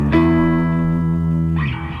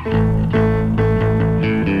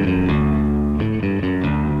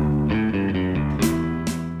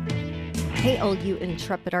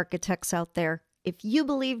intrepid architects out there. If you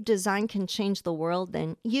believe design can change the world,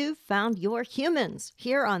 then you've found your humans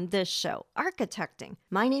here on this show, Architecting.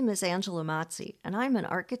 My name is Angela Mazzi, and I'm an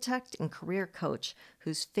architect and career coach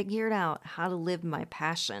who's figured out how to live my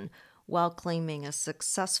passion while claiming a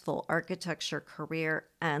successful architecture career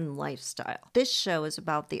and lifestyle. This show is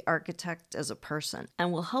about the architect as a person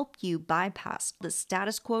and will help you bypass the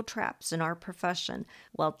status quo traps in our profession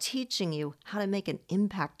while teaching you how to make an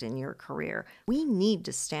impact in your career. We need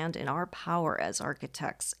to stand in our power as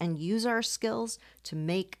architects and use our skills to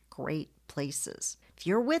make great places. If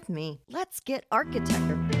you're with me, let's get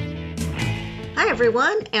architecting. Hi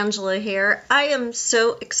everyone, Angela here. I am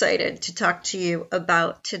so excited to talk to you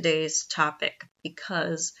about today's topic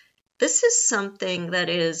because this is something that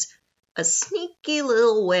is a sneaky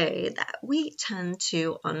little way that we tend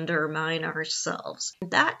to undermine ourselves.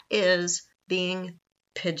 That is being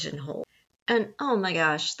pigeonholed. And oh my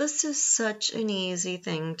gosh, this is such an easy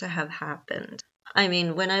thing to have happened. I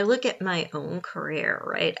mean, when I look at my own career,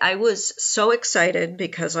 right, I was so excited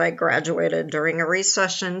because I graduated during a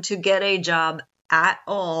recession to get a job at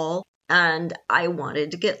all, and I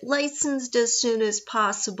wanted to get licensed as soon as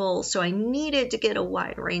possible, so I needed to get a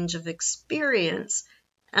wide range of experience.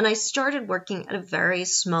 And I started working at a very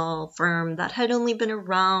small firm that had only been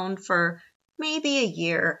around for maybe a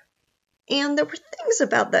year. And there were things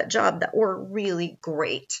about that job that were really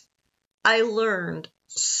great. I learned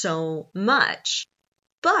so much,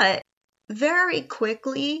 but very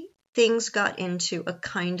quickly things got into a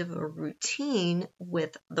kind of a routine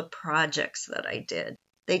with the projects that I did.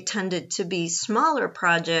 They tended to be smaller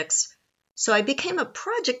projects, so I became a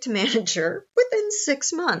project manager within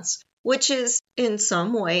 6 months, which is in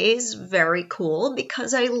some ways very cool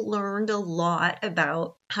because I learned a lot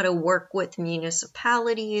about how to work with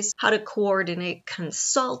municipalities, how to coordinate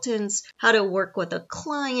consultants, how to work with a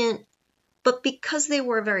client. But because they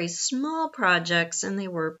were very small projects and they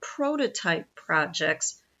were prototype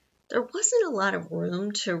projects, there wasn't a lot of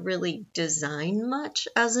room to really design much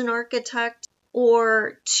as an architect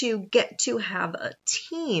or to get to have a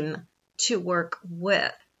team to work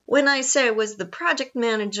with. When I say I was the project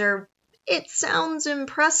manager, it sounds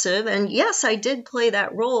impressive, and yes, I did play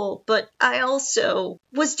that role, but I also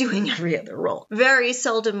was doing every other role. Very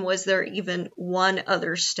seldom was there even one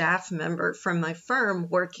other staff member from my firm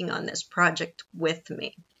working on this project with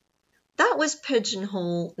me. That was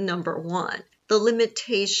pigeonhole number one, the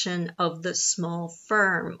limitation of the small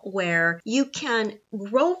firm, where you can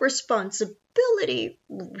grow responsibility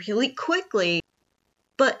really quickly,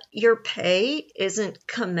 but your pay isn't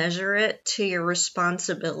commensurate to your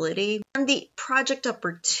responsibility, and the project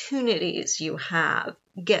opportunities you have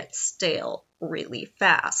get stale really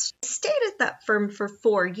fast. I stayed at that firm for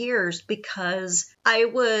 4 years because I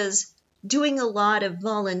was doing a lot of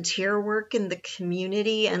volunteer work in the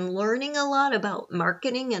community and learning a lot about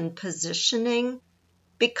marketing and positioning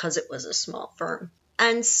because it was a small firm.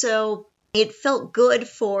 And so it felt good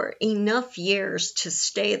for enough years to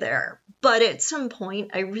stay there. But at some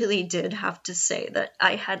point, I really did have to say that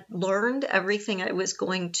I had learned everything I was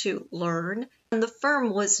going to learn, and the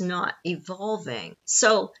firm was not evolving.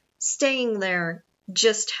 So staying there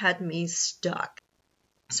just had me stuck.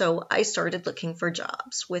 So I started looking for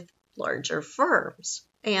jobs with larger firms.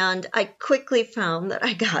 And I quickly found that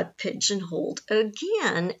I got pigeonholed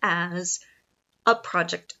again as a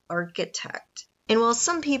project architect. And while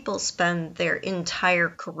some people spend their entire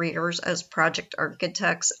careers as project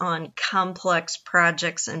architects on complex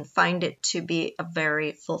projects and find it to be a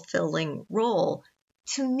very fulfilling role,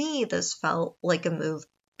 to me this felt like a move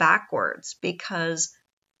backwards because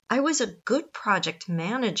I was a good project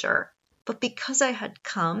manager, but because I had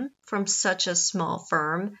come from such a small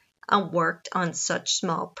firm and worked on such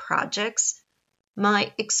small projects,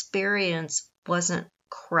 my experience wasn't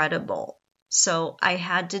credible. So I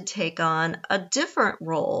had to take on a different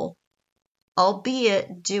role,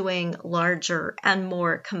 albeit doing larger and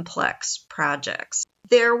more complex projects.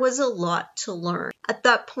 There was a lot to learn. At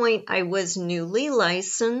that point, I was newly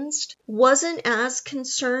licensed, wasn't as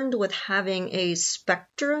concerned with having a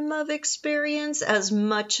spectrum of experience as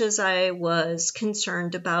much as I was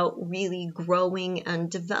concerned about really growing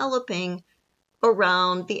and developing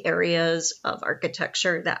around the areas of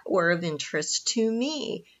architecture that were of interest to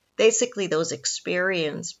me. Basically, those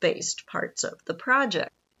experience-based parts of the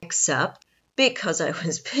project. Except because I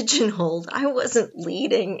was pigeonholed, I wasn't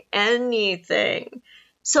leading anything.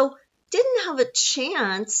 So didn't have a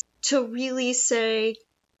chance to really say,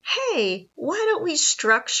 hey, why don't we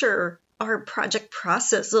structure our project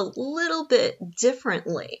process a little bit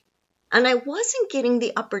differently? And I wasn't getting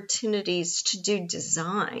the opportunities to do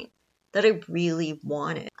design. that I really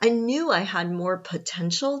wanted. I knew I had more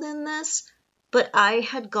potential than this, but I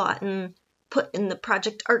had gotten put in the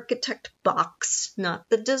project architect box, not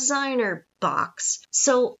the designer box.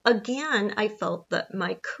 So again, I felt that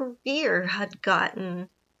my career had gotten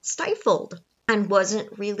stifled and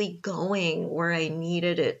wasn't really going where I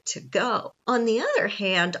needed it to go. On the other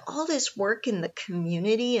hand, all this work in the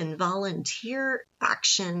community and volunteer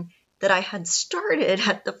action that I had started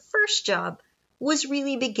at the first job was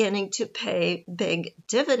really beginning to pay big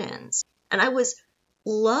dividends. And I was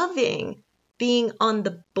loving being on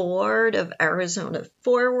the board of Arizona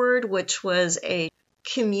Forward, which was a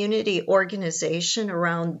community organization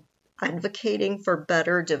around advocating for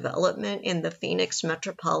better development in the Phoenix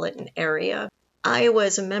metropolitan area. I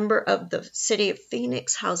was a member of the City of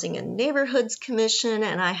Phoenix Housing and Neighborhoods Commission,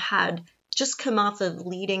 and I had just come off of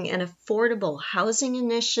leading an affordable housing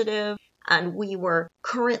initiative. And we were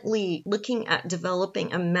currently looking at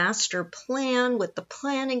developing a master plan with the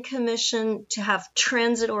Planning Commission to have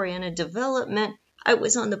transit-oriented development. I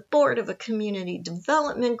was on the board of a community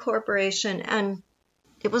development corporation, and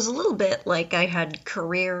it was a little bit like I had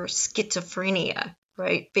career schizophrenia,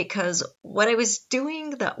 right? Because what I was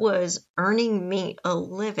doing that was earning me a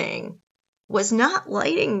living was not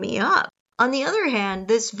lighting me up. On the other hand,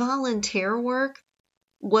 this volunteer work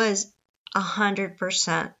was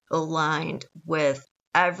 100% aligned with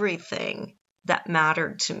everything that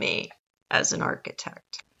mattered to me as an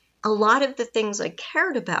architect. A lot of the things I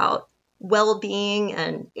cared about, well-being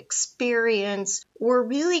and experience, were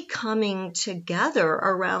really coming together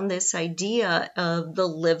around this idea of the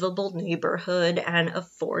livable neighborhood and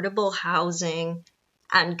affordable housing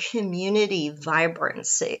and community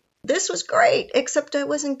vibrancy. This was great, except I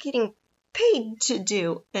wasn't getting paid to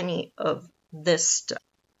do any of this stuff.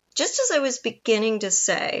 Just as I was beginning to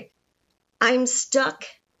say, I'm stuck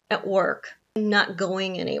at work, not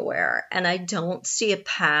going anywhere, and I don't see a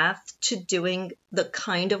path to doing the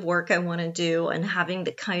kind of work I want to do and having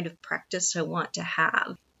the kind of practice I want to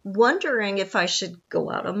have. Wondering if I should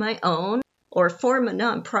go out on my own or form a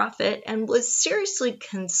nonprofit, and was seriously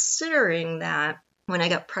considering that when I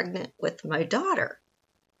got pregnant with my daughter.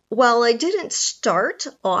 While I didn't start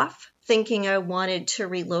off thinking I wanted to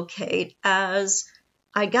relocate, as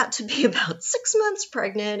I got to be about 6 months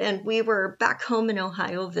pregnant and we were back home in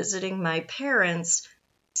Ohio visiting my parents,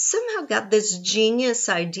 somehow got this genius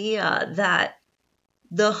idea that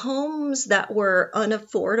the homes that were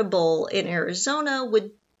unaffordable in Arizona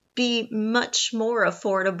would be much more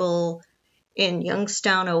affordable in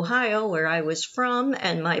Youngstown, Ohio, where I was from,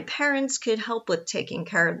 and my parents could help with taking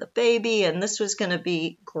care of the baby, and this was going to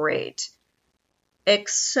be great.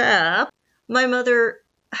 Except my mother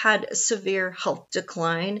had a severe health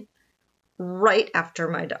decline right after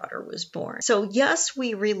my daughter was born. So yes,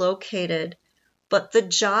 we relocated, but the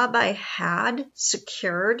job I had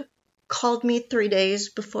secured called me 3 days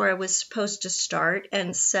before I was supposed to start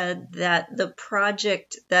and said that the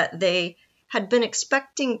project that they had been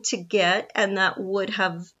expecting to get and that would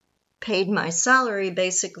have paid my salary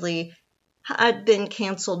basically had been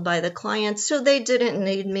canceled by the client, so they didn't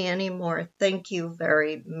need me anymore. Thank you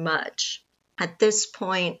very much. At this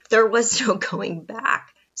point, there was no going back.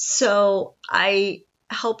 So I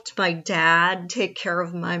helped my dad take care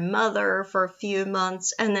of my mother for a few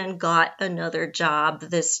months and then got another job,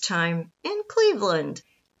 this time in Cleveland.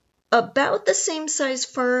 About the same size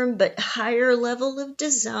firm, but higher level of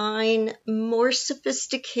design, more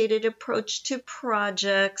sophisticated approach to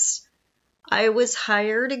projects. I was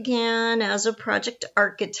hired again as a project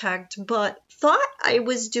architect, but thought I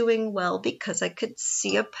was doing well because I could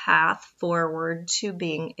see a path forward to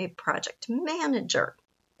being a project manager,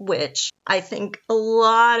 which I think a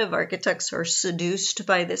lot of architects are seduced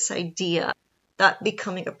by this idea that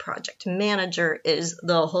becoming a project manager is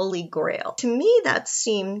the holy grail. To me, that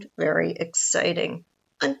seemed very exciting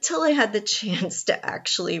until I had the chance to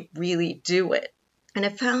actually really do it. And I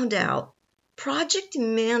found out project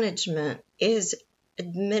management is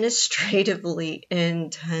administratively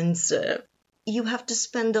intensive. You have to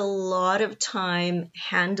spend a lot of time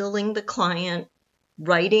handling the client,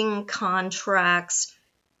 writing contracts,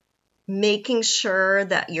 making sure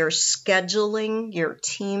that you're scheduling your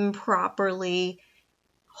team properly,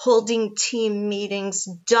 holding team meetings,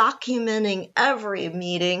 documenting every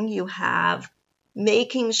meeting you have,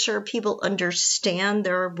 making sure people understand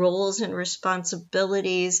their roles and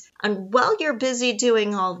responsibilities. And while you're busy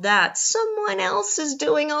doing all that, someone else is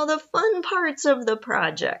doing all the fun parts of the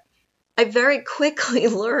project. I very quickly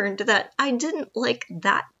learned that I didn't like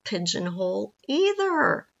that pigeonhole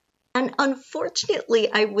either. And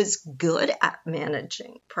unfortunately, I was good at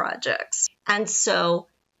managing projects. And so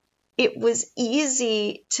it was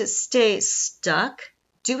easy to stay stuck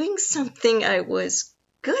doing something I was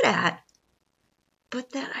good at,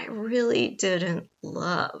 but that I really didn't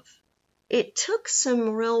love. It took some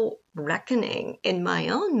real reckoning in my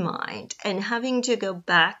own mind and having to go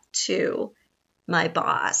back to my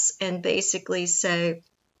boss and basically say,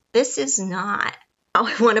 this is not how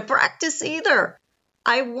I want to practice either.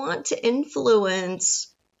 I want to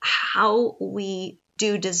influence how we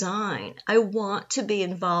do design. I want to be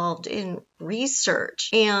involved in research,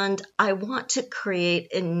 and I want to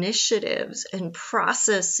create initiatives and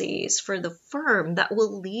processes for the firm that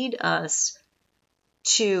will lead us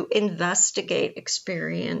to investigate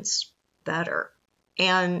experience better.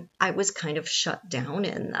 And I was kind of shut down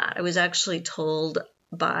in that. I was actually told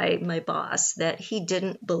by my boss that he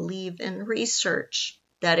didn't believe in research,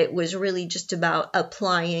 that it was really just about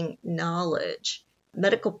applying knowledge.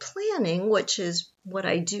 Medical planning, which is what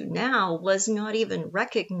I do now, was not even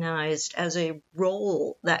recognized as a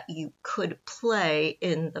role that you could play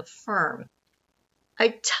in the firm.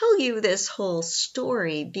 I tell you this whole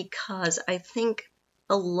story because I think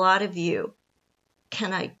a lot of you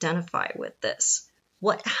can identify with this.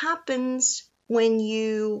 What happens when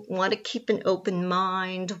you want to keep an open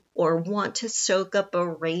mind or want to soak up a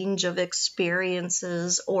range of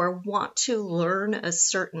experiences or want to learn a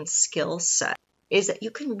certain skill set is that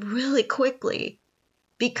you can really quickly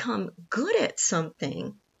become good at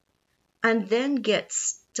something and then get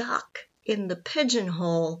stuck in the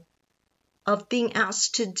pigeonhole of being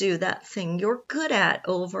asked to do that thing you're good at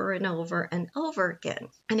over and over and over again.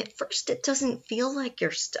 And at first, it doesn't feel like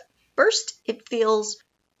you're stuck. First, it feels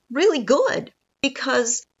really good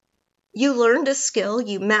because you learned a skill,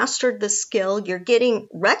 you mastered the skill, you're getting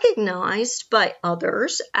recognized by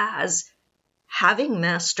others as having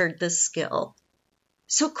mastered the skill.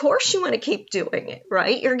 So of course you want to keep doing it,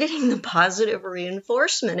 right? You're getting the positive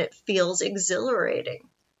reinforcement. It feels exhilarating.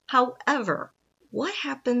 However, what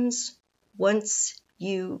happens once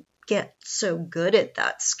you get so good at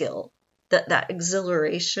that skill that that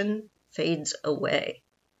exhilaration fades away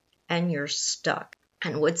and you're stuck?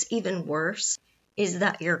 And what's even worse is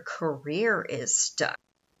that your career is stuck.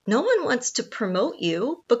 No one wants to promote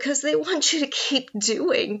you because they want you to keep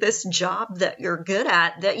doing this job that you're good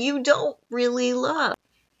at that you don't really love.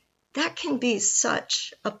 That can be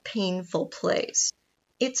such a painful place.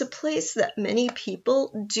 It's a place that many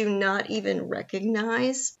people do not even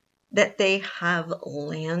recognize that they have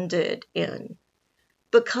landed in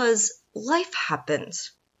because life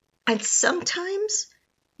happens. And sometimes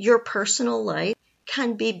your personal life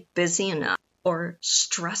can be busy enough or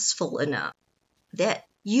stressful enough that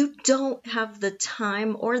you don't have the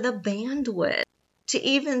time or the bandwidth to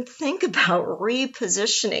even think about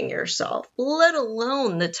repositioning yourself, let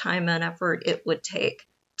alone the time and effort it would take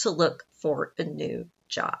to look for a new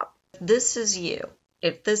job. If this is you,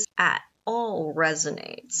 if this at all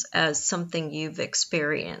resonates as something you've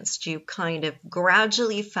experienced, you kind of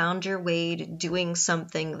gradually found your way to doing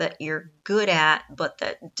something that you're good at, but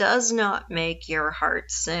that does not make your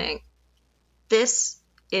heart sing, this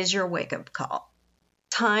is your wake-up call.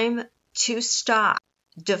 Time to stop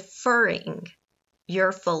deferring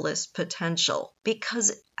your fullest potential,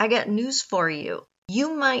 because I got news for you.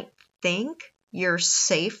 You might think you're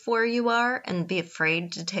safe where you are and be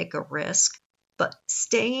afraid to take a risk, but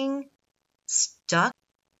staying stuck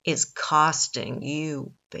is costing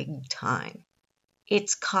you big time.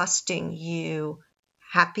 It's costing you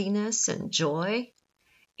happiness and joy.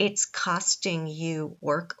 It's costing you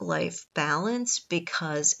work-life balance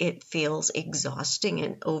because it feels exhausting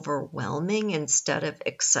and overwhelming instead of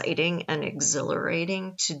exciting and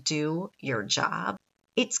exhilarating to do your job.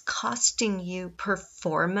 It's costing you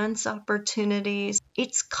performance opportunities.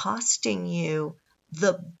 It's costing you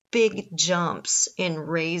the big jumps in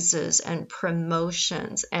raises and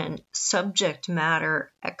promotions and subject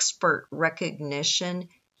matter expert recognition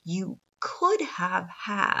you could have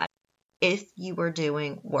had if you were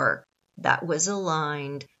doing work that was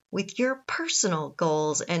aligned with your personal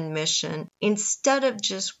goals and mission instead of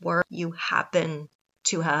just work you happen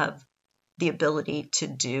to have the ability to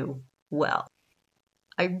do well.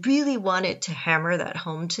 I really wanted to hammer that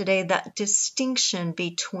home today, that distinction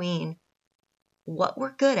between what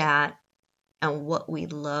we're good at and what we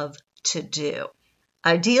love to do.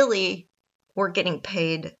 Ideally, we're getting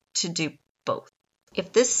paid to do both.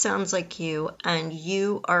 If this sounds like you and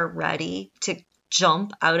you are ready to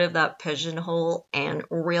jump out of that pigeonhole and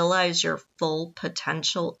realize your full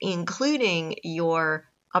potential, including your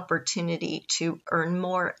opportunity to earn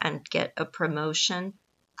more and get a promotion,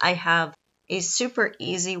 I have a super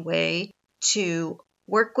easy way to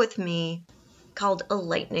work with me called a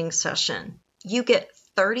lightning session. You get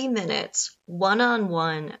 30 minutes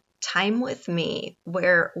one-on-one time with me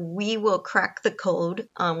where we will crack the code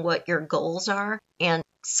on what your goals are and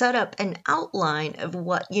set up an outline of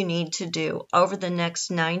what you need to do over the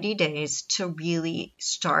next 90 days to really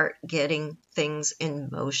start getting things in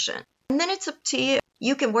motion. And then it's up to you.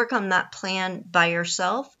 You can work on that plan by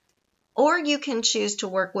yourself, or you can choose to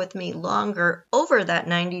work with me longer over that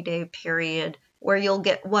 90-day period where you'll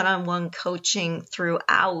get one-on-one coaching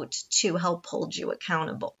throughout to help hold you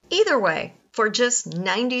accountable. Either way, for just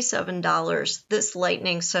 $97, this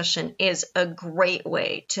lightning session is a great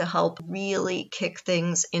way to help really kick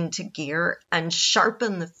things into gear and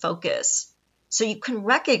sharpen the focus so you can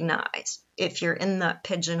recognize if you're in that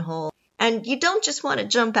pigeonhole. And you don't just want to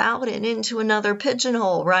jump out and into another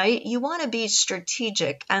pigeonhole, right? You want to be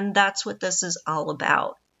strategic, and that's what this is all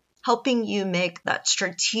about. Helping you make that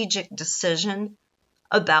strategic decision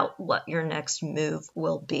about what your next move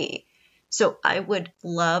will be. So I would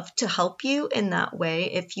love to help you in that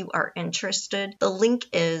way if you are interested. The link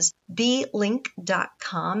is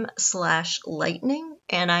belink.com/lightning,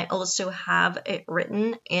 and I also have it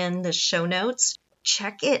written in the show notes.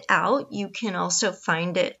 Check it out. You can also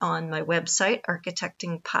find it on my website,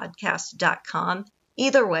 architectingpodcast.com.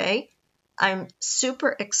 Either way, I'm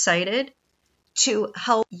super excited to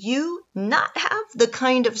help you not have the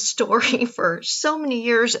kind of story for so many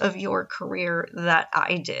years of your career that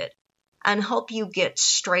I did, and help you get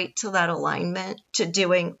straight to that alignment to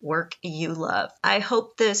doing work you love. I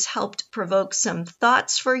hope this helped provoke some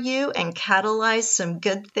thoughts for you and catalyze some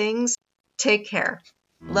good things. Take care.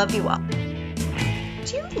 Love you all.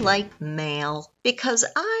 Do you like mail? Because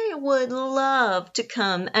I would love to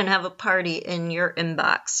come and have a party in your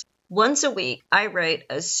inbox. Once a week, I write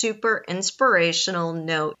a super inspirational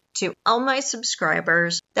note to all my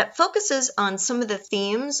subscribers that focuses on some of the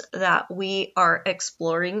themes that we are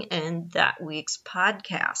exploring in that week's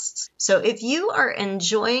podcasts. So if you are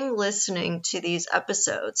enjoying listening to these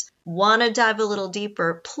episodes, want to dive a little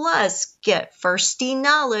deeper, plus get firsty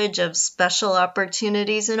knowledge of special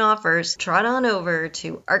opportunities and offers, trot on over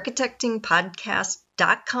to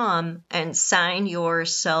architectingpodcast.com and sign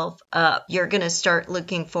yourself up. You're going to start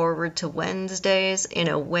looking forward to Wednesdays in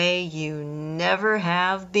a way you never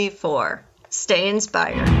have before. Stay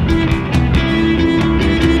inspired.